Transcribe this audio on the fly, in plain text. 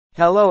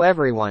Hello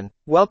everyone,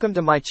 welcome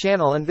to my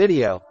channel and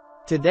video.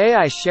 Today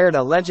I shared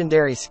a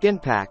legendary skin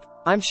pack.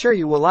 I'm sure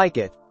you will like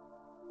it.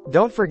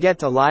 Don't forget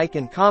to like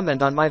and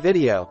comment on my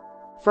video.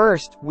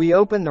 First, we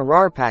open the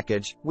RAR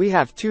package. We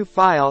have two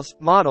files,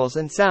 models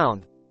and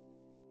sound.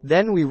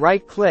 Then we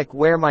right-click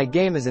where my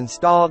game is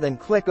installed and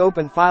click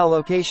Open File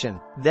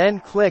Location. Then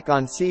click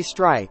on C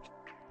Strike.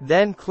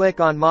 Then click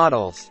on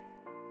Models.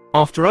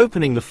 After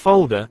opening the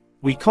folder,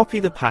 we copy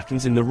the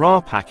patterns in the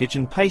RAR package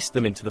and paste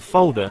them into the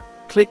folder.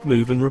 Click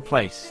Move and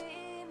Replace.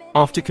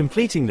 After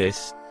completing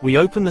this, we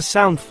open the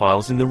sound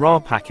files in the RAR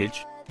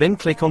package, then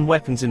click on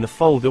Weapons in the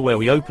folder where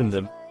we opened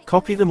them,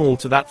 copy them all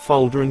to that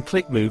folder and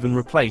click Move and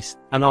Replace,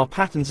 and our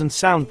patterns and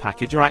sound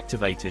package are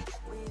activated.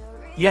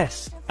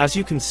 Yes, as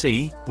you can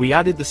see, we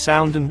added the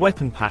sound and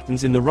weapon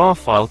patterns in the RAR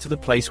file to the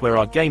place where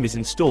our game is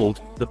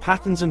installed. The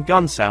patterns and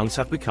gun sounds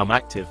have become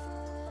active.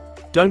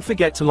 Don't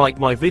forget to like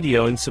my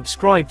video and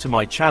subscribe to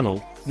my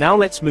channel. Now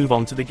let's move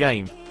on to the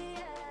game.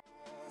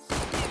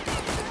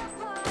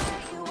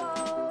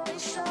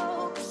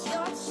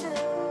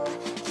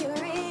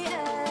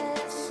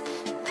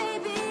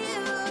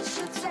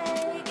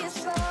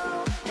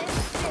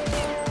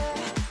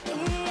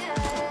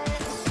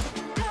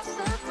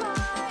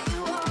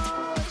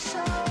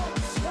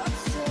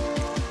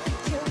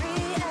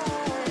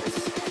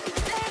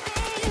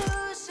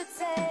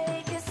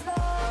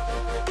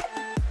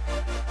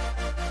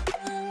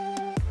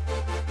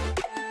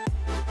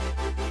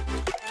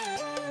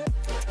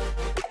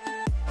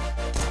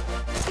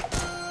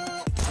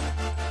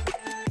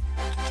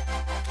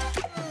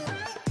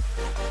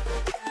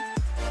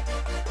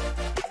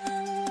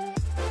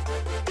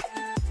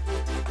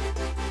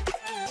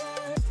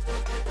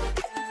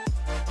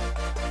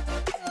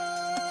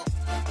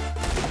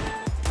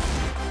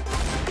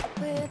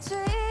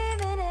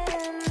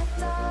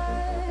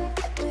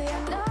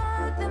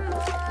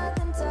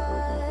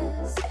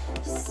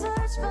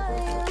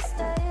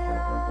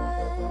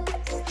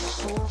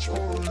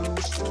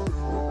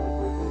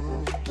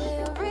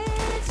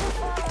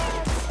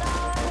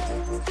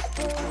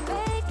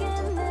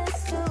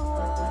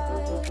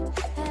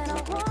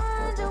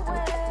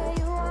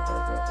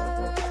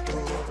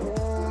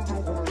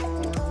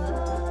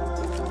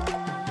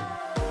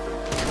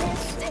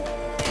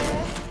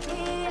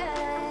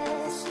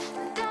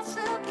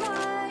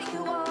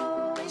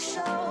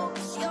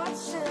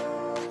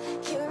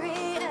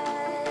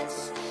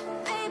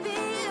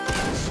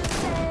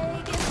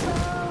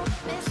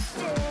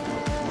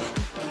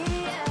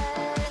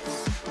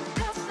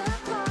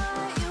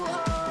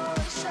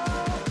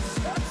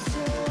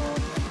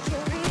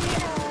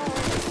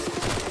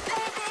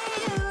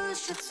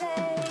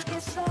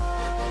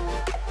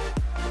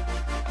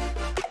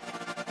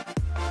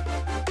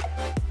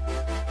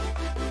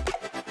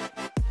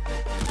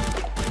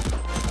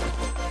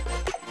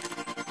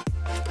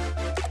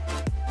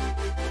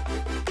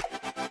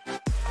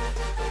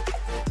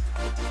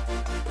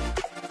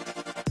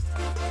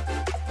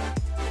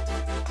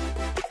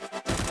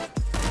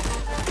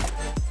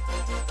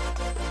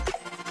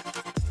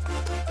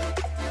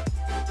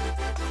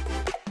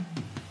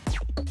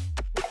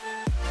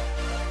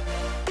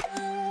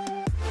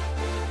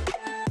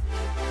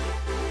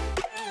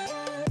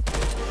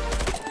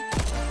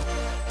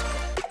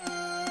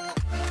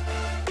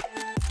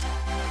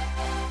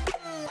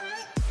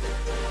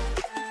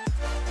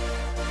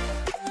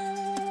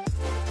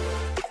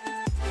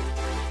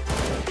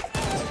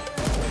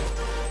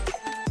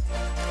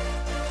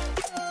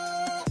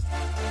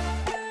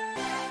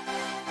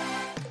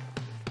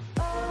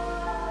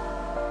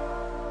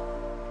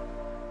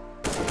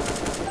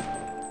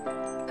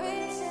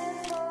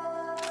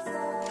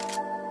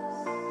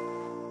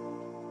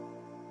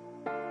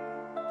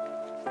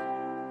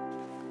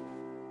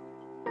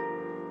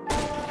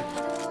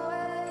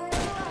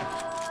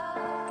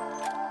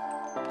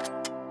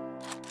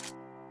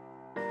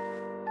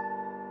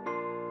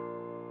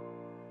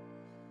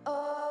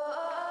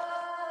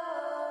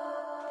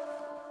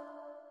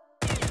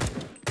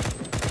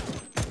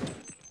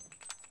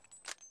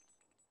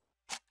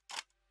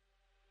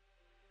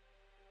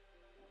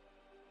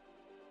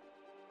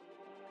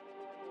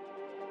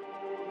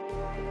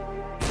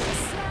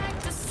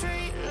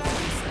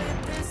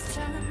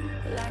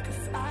 Like a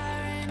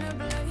fire in a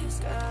blaze,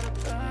 gotta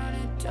burn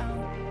it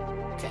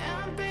down.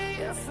 Can't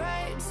be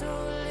afraid to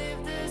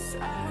leave this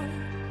out.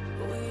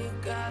 We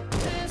got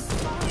this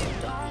far,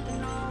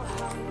 don't know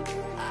how.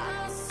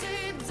 I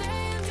see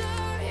danger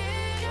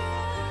in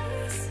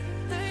us.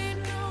 They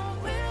know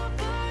we'll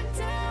burn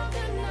down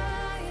the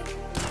night.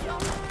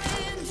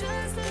 Coming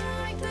just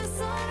like the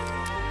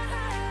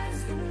sunrise.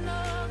 You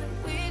know that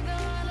we're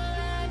gonna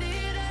let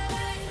it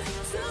out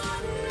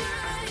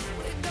tonight.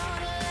 We're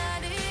gonna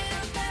let it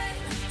out.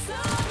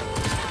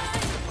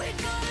 Tonight, we're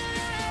gonna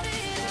let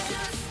it out.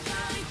 Just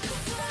like the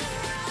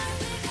sunrise,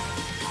 we're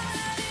gonna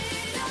let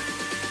it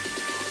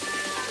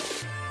out.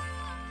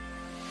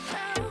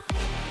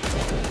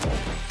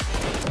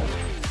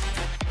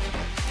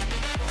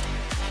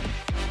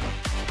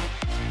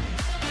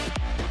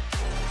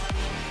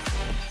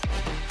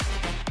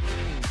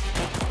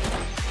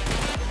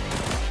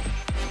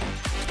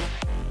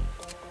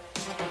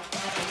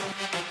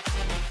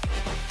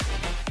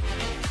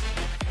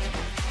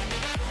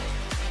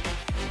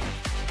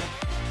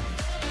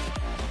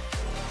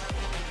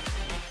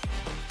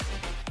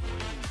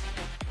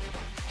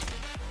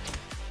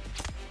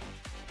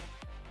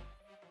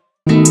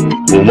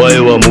 お前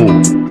はも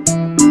う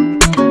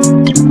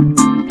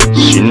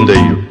死んでい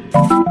る。